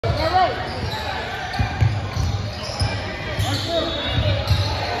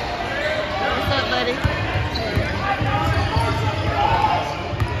ready.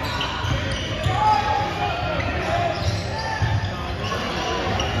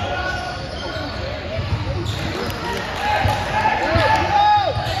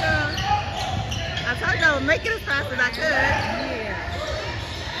 I told you I would make it as fast as I could.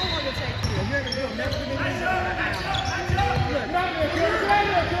 I want to take you. You're going to do a mess with me.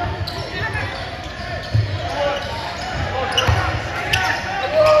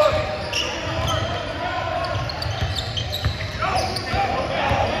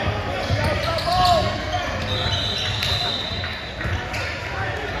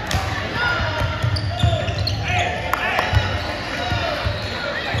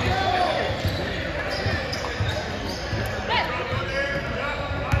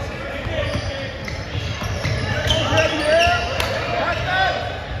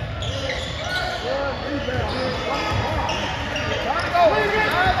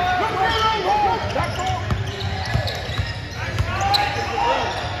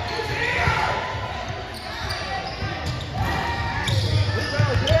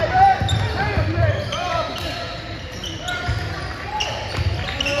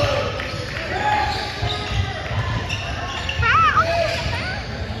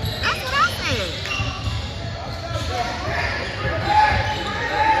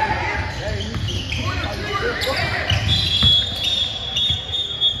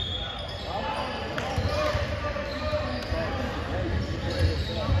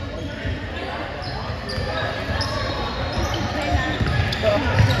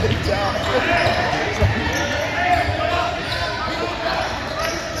 Good job.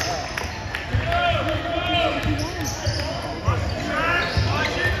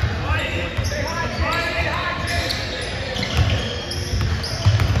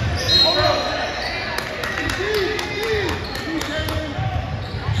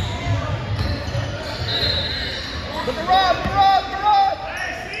 Look at Rob, look at Rob, look at Rob.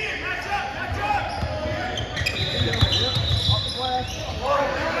 Hey, see it, match up, match up.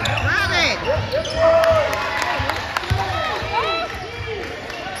 Grab it.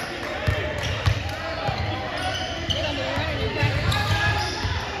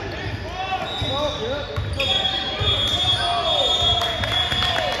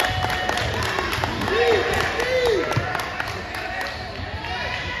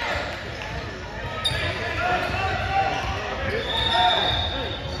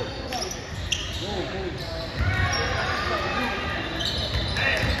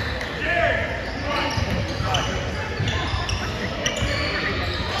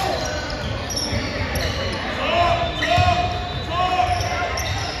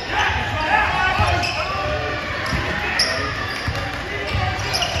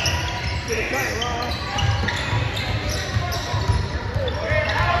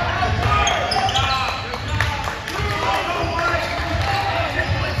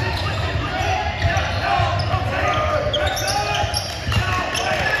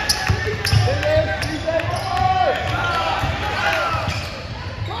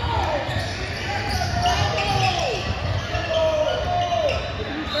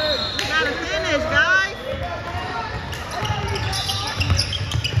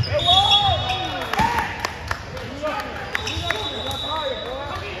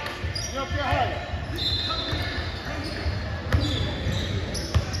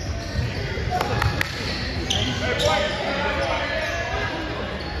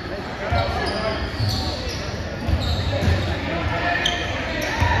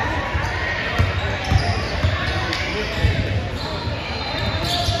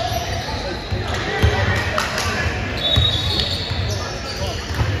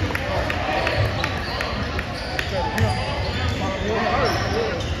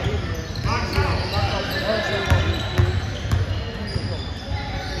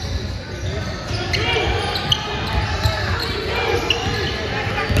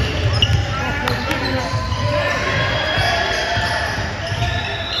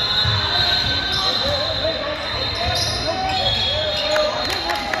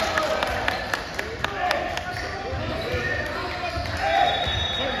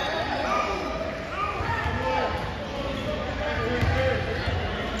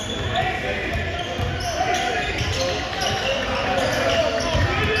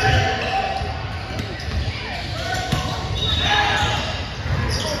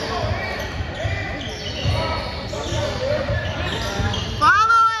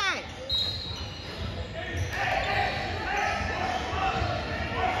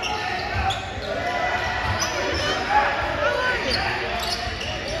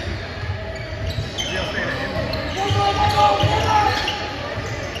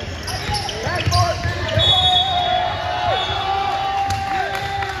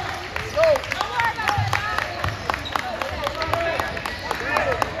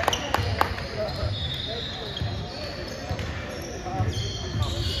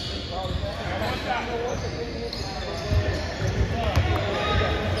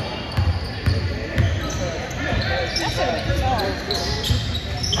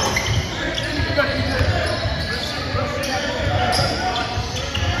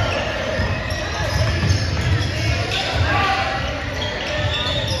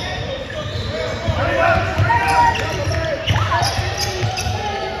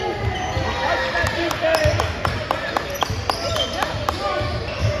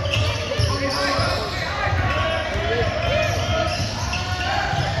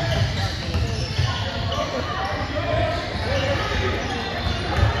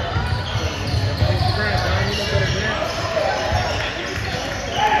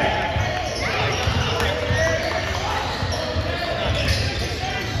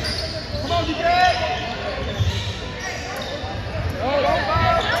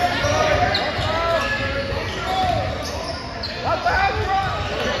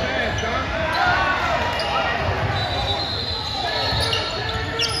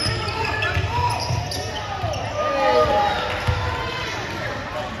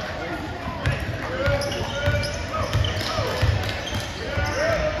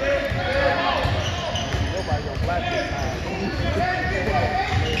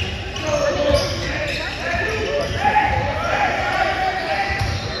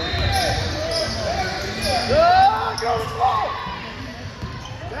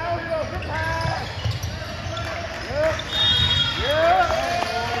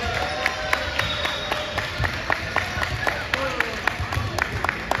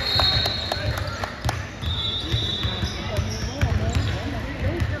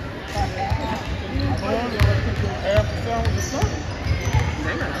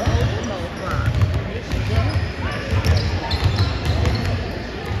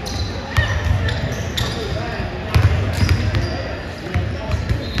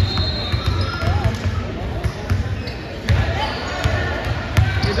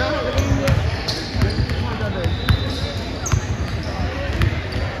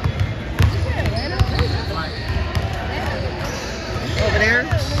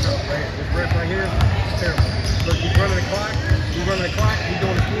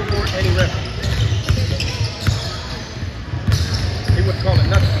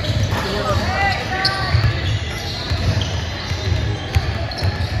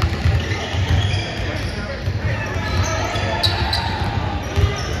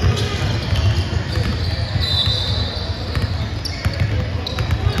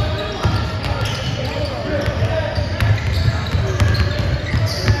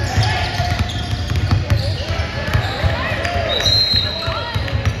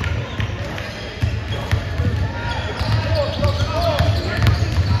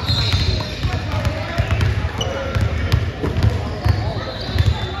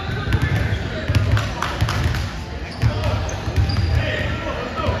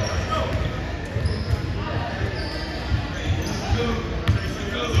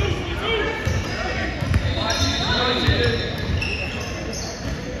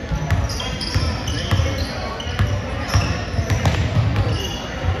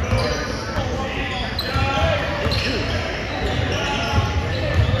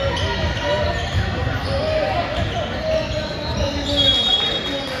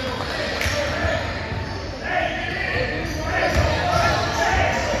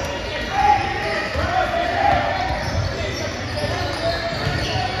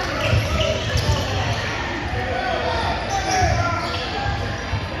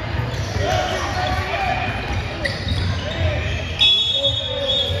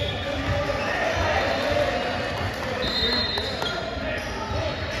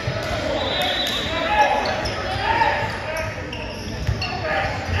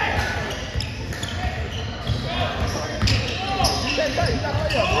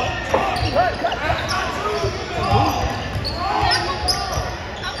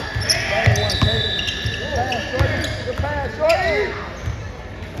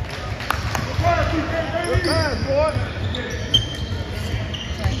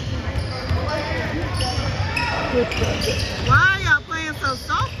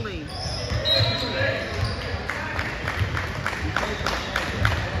 Exactly.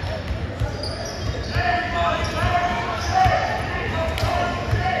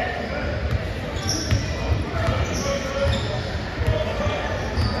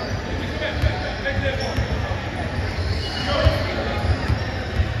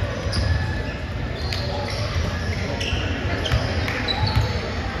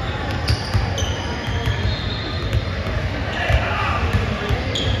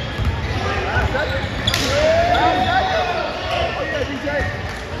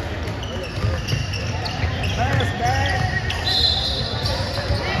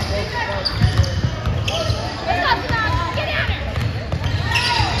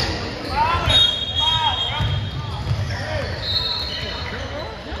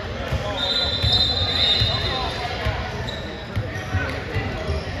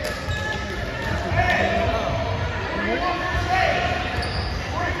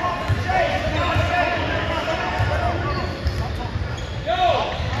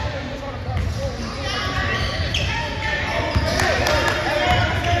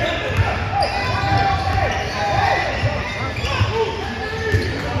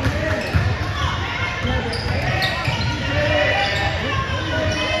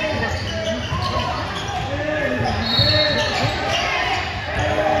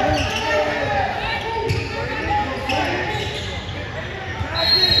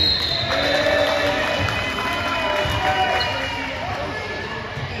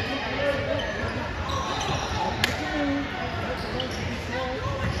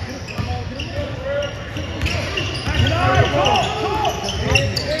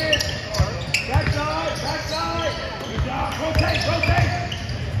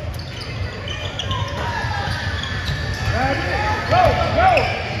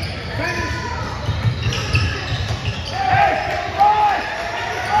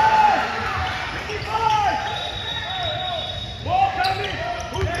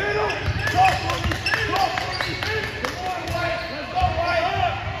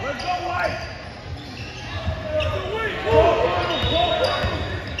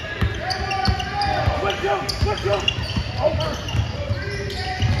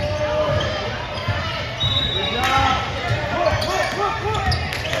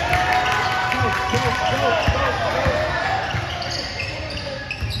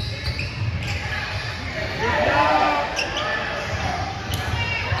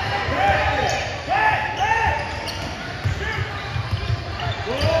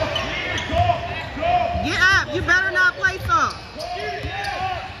 You better not play soft.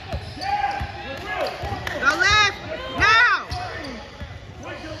 Go left. Now.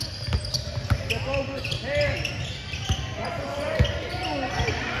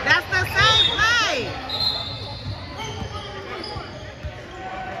 That's the same play.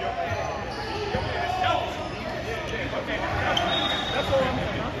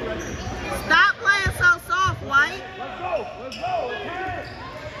 Stop playing so soft, White. Let's go. Let's go.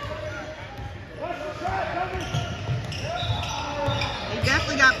 He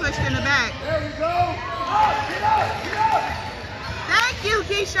definitely got pushed in the back. There we go. Up, get up, get up. Thank you,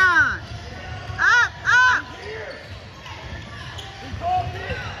 Keyshawn. Up, up.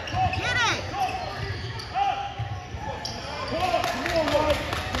 Get it. Come on, White. Come on,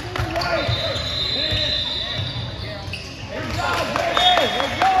 White. Good job, baby.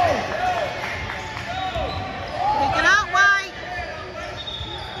 Let's go. Pick it up, White.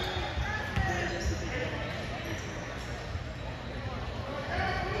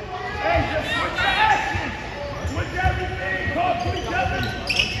 Hey, just switch the action. Switch everything. Talk to each other.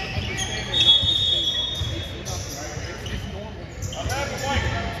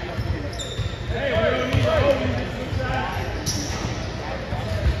 Hey, we don't need to go. We need to switch that.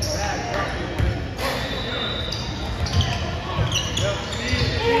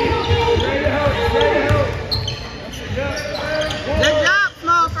 Ready to help. Ready to help. Good job,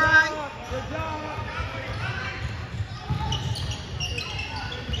 small fry. Good job.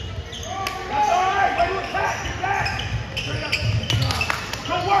 That's all right. Way to attack. Get back.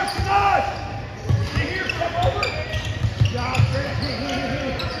 Good work tonight. You hear step over? Good job,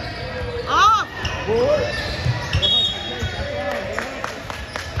 Off. boy.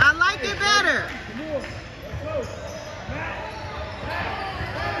 I like it better. Come on. Let's go. Matt.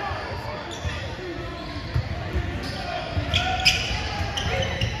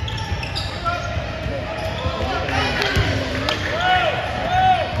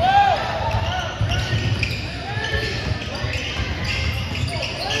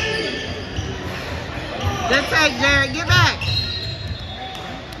 Good take, Jared. Get back.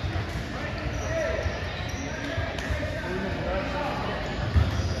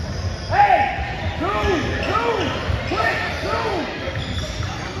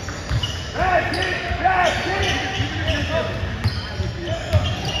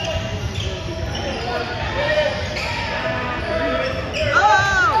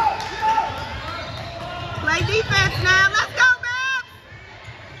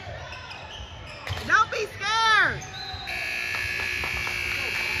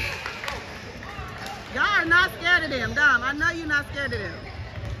 him.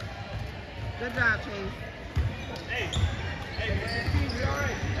 Good job, Chase.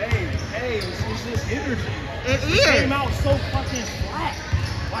 Hey, it's just energy. It It came is. out so fucking flat.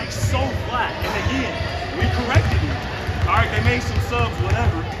 Like so flat. And again, we corrected it. Alright, they made some subs,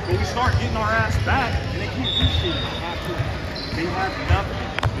 whatever, but we start getting our ass back and they can't do shit. They have nothing.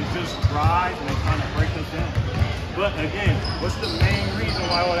 It's just drive and they kind of break us down. But again, what's the main reason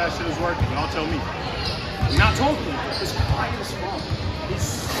why all that shit is working? Y'all tell me. We're not talking. It's quiet as fuck. It's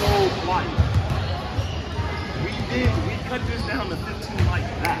so quiet. We cut this down to 15 like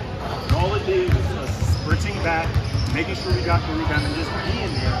that. And all it did was us sprinting back, making sure we got the rebound, and just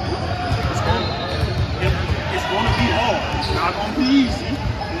being there. It's going to be hard. It's not going to be easy,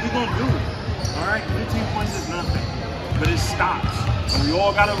 but we're going to do it. All right? 15 points is nothing, but it stops. And we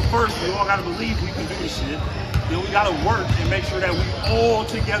all got to believe we can do this shit. Then we got to work and make sure that we all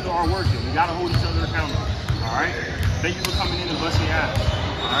together are working. We got to hold each other accountable. All right? Thank you for coming in and busting your ass.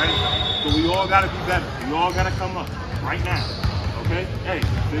 All right? But we all got to be better. We all got to come up right now. Okay? Hey,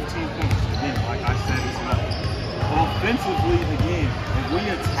 15 points. Again, like I said, it's nothing. Offensively, again, if we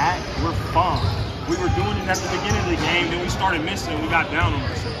attack, we're fine. We were doing it at the beginning of the game, then we started missing and we got down on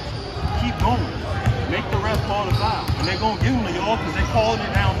ourselves. Keep going. Make the ref call the foul. And they're going to give them to y'all because they're calling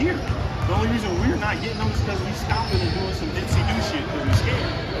it down here. The only reason we're not getting them is because we stopping and doing some itsy-do shit because we're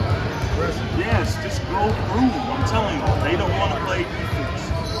scared. Yes, just go through them. I'm telling you, they don't want to play defense.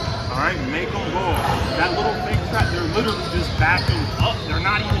 All right, make them go. That little fake trap, they're literally just backing up. They're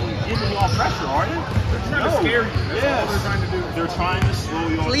not even giving y'all pressure, are they? They're trying to scare you. That's all they're trying to do. They're trying to slow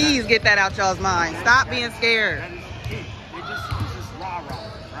you all Please down. get that out y'all's mind. Stop being scared. That is it. It's just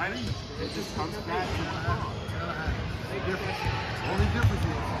rah-rah, right? It just comes back to the front. Only difference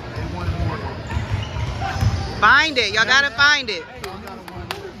is they wanted more. Find it. Y'all gotta find it.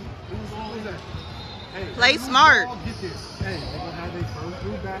 Play smart. Get this. Hey, they're gonna have their first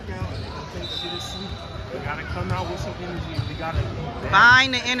move back out and they're gonna think shit is sweet. We gotta come out with some energy. We gotta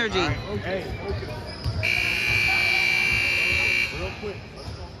Find the energy. All right. Okay. Real quick.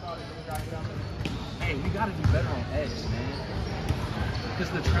 Hey, we gotta do better on edge, man.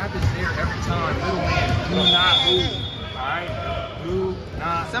 Because the trap is there every time. Little man, do not move. Alright? Do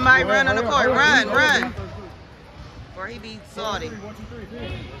not Somebody move. run on the court. Run. Or he be salty. 1, 2, 3.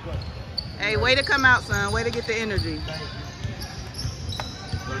 Hey, way to come out, son. Way to get the energy.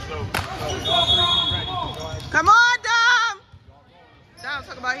 Come on, Dom. Dom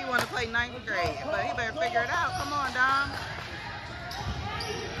talking about he want to play 9th grade, but he better figure it out. Come on, Dom.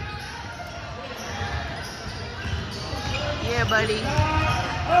 Yeah, buddy.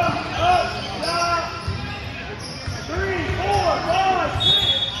 3, 4, 5,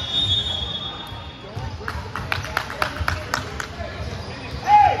 6.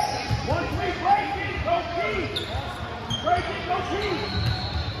 Hey! 1, 3, break it, go key! Break it, go key!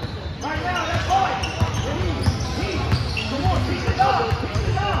 Right now, that's right! Key! Come on, piece it up! Piece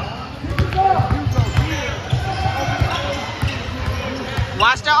it up! Piece it up!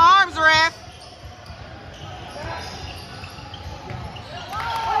 Watch the arms, ref.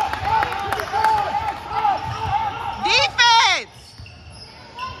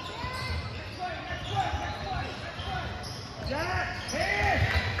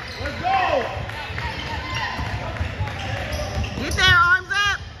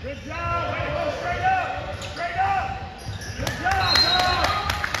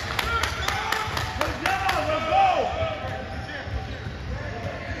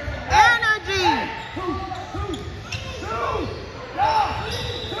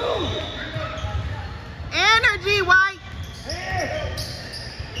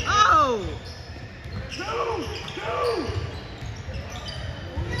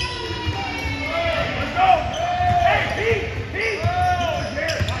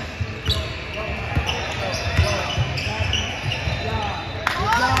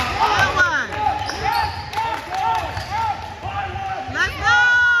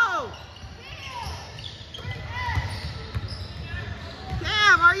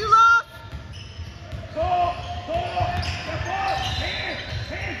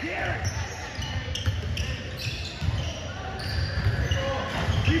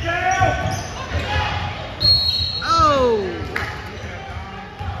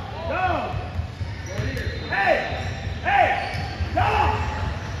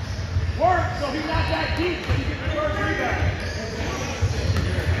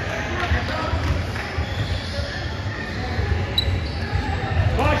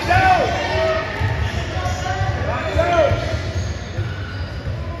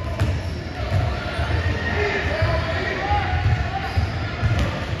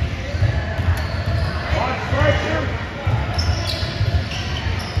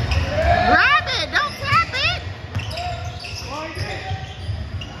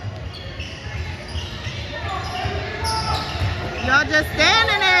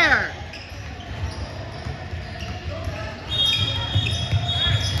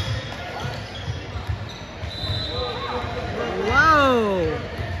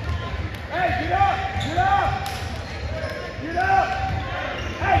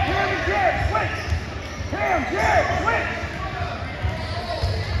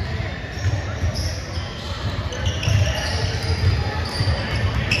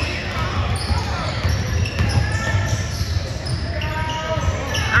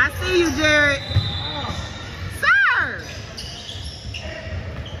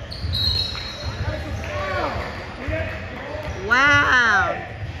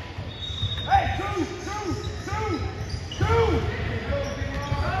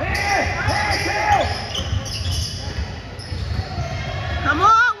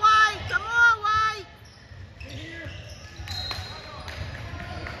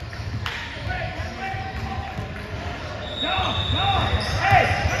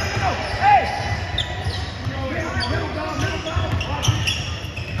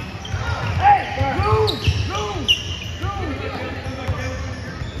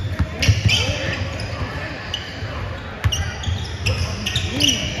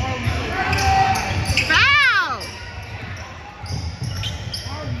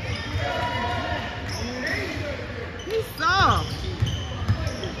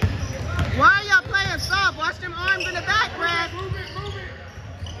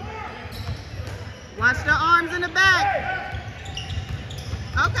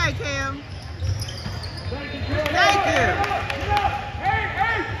 Okay, Cam. Thank you.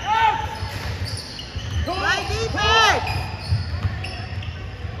 Play defense.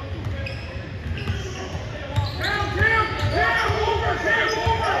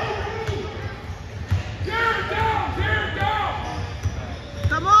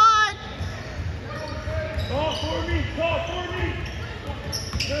 Come on. Talk for me.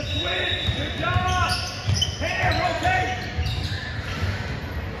 Good switch. Good job. Hand, rotate.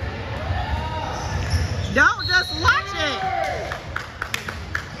 Don't just watch it.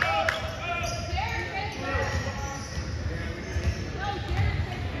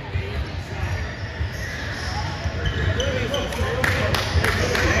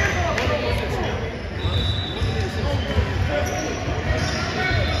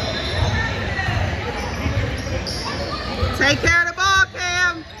 Take care of the ball,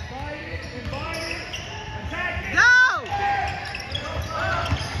 Cam. Go.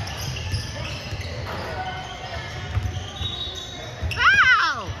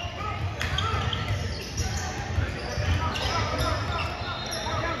 Foul.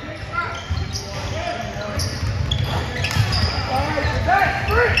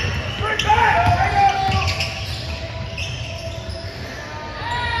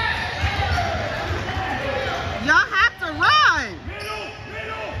 Y'all have to run.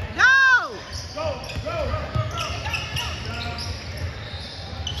 Go.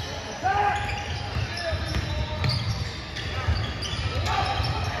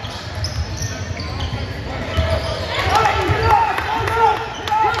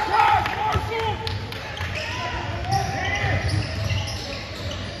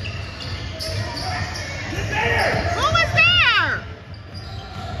 Who is there?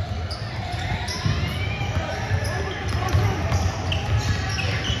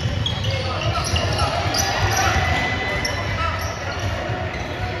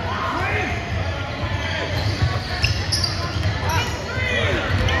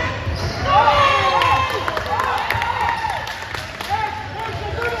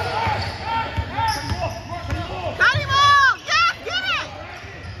 Cut him off. Yes, get it.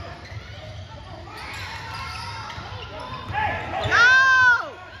 Go.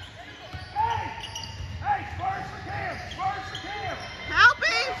 Help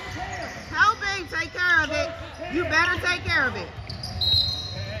him. Take care of it. You better take care of it.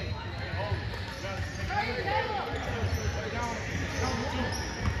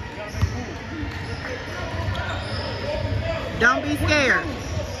 Don't be scared.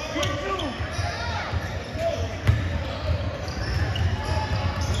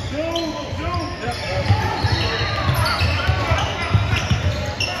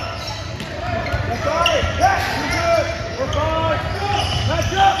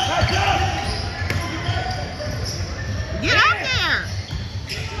 Get out there.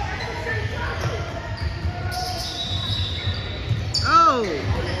 Oh.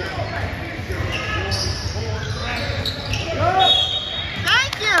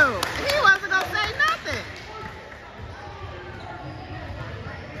 Thank you. He wasn't going to say nothing.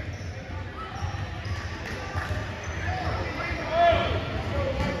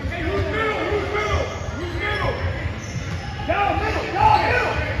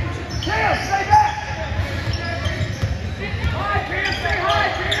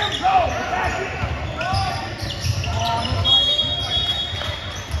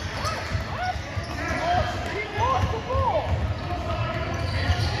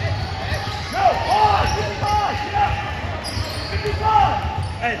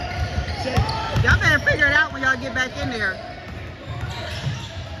 Y'all better figure it out when y'all get back in there.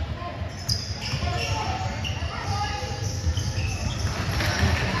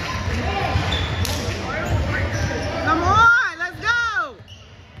 Come on, let's go.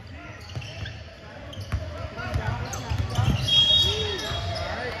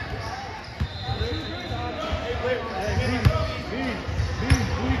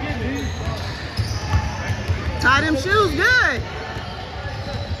 Tie them shoes good.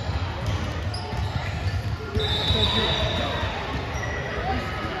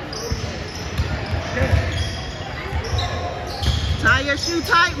 Tie your shoe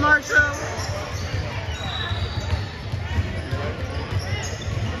tight, Marshall.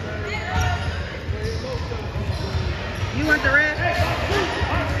 You want the red?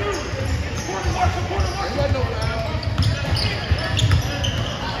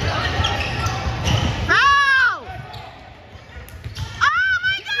 Foul! Oh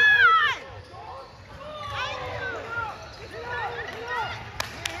my God!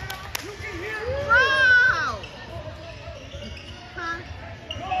 Wow! Huh?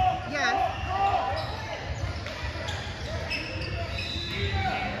 Yes.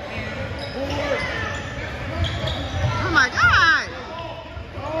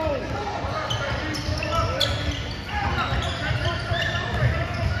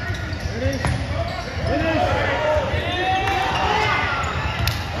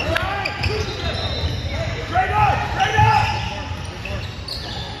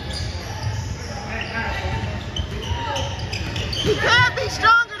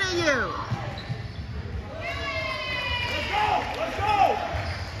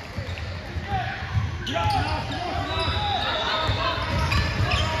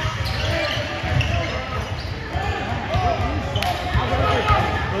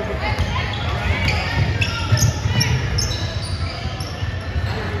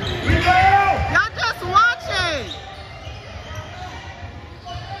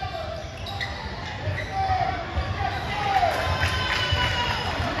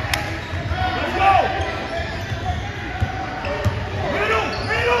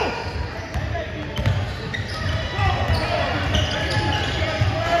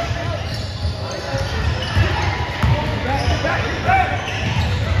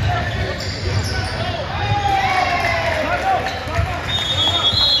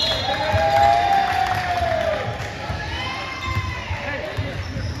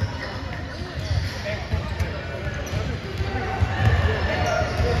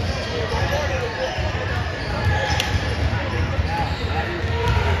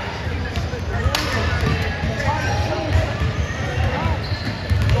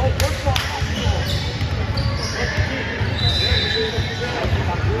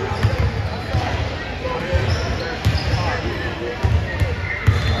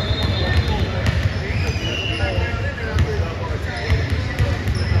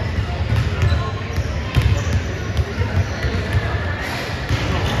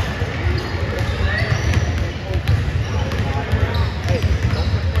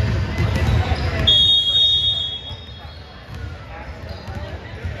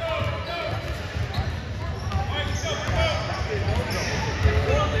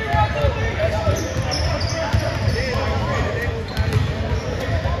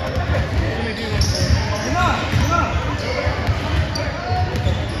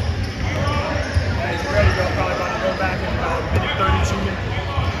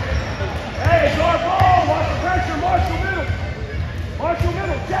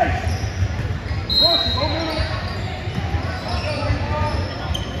 Come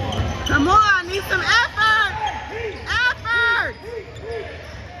on, I need some effort. Effort.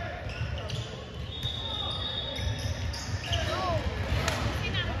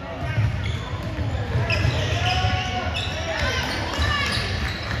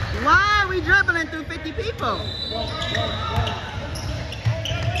 Why are we dribbling through 50 people?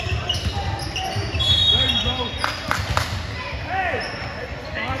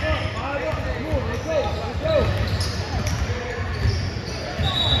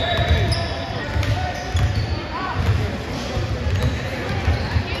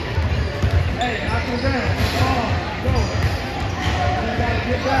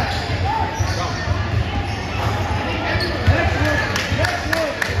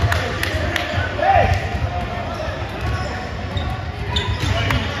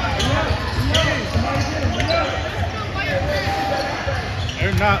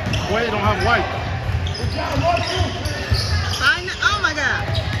 They're not. Wait, don't have white. Oh my God.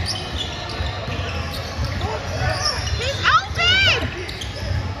 He's open.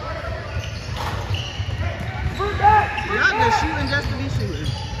 Y'all just shooting just to be shooting.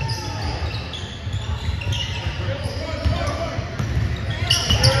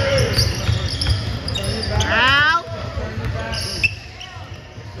 Out.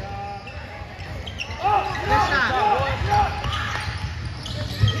 Good shot.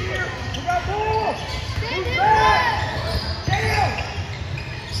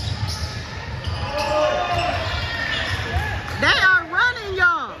 They are running,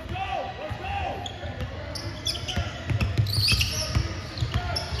 y'all.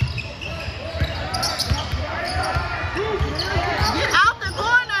 Get out the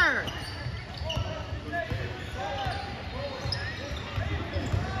corner.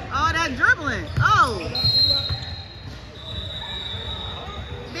 Oh, that dribbling. Oh.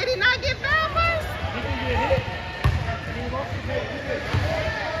 Did he not get fouled first?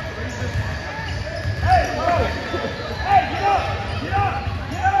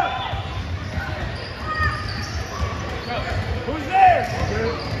 Who's there?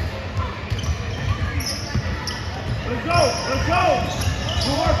 Let's go. Let's go.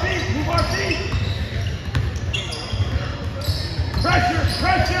 Move our feet. Move our feet. Pressure.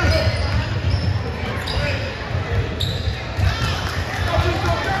 Pressure.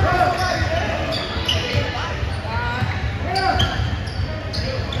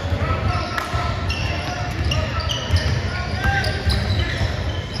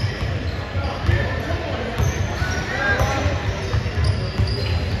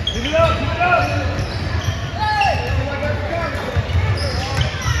 Give it up. Give it up.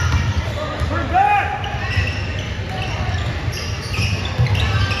 Bring back.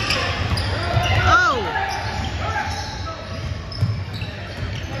 Oh.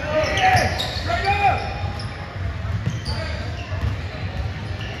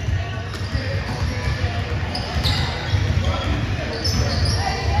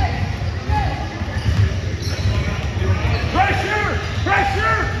 Pressure.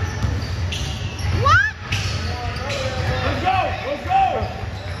 Pressure. What? Let's go. Let's go.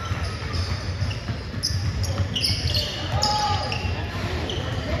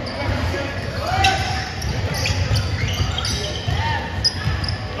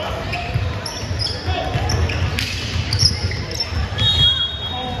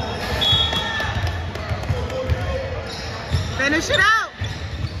 Finish it out.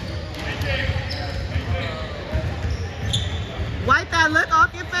 Wipe that look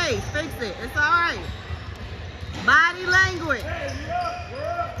off your face. Fix it. It's all right. Body language.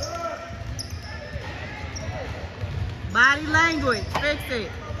 Body language. Fix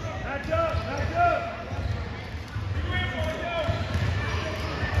it. Match up. Match up.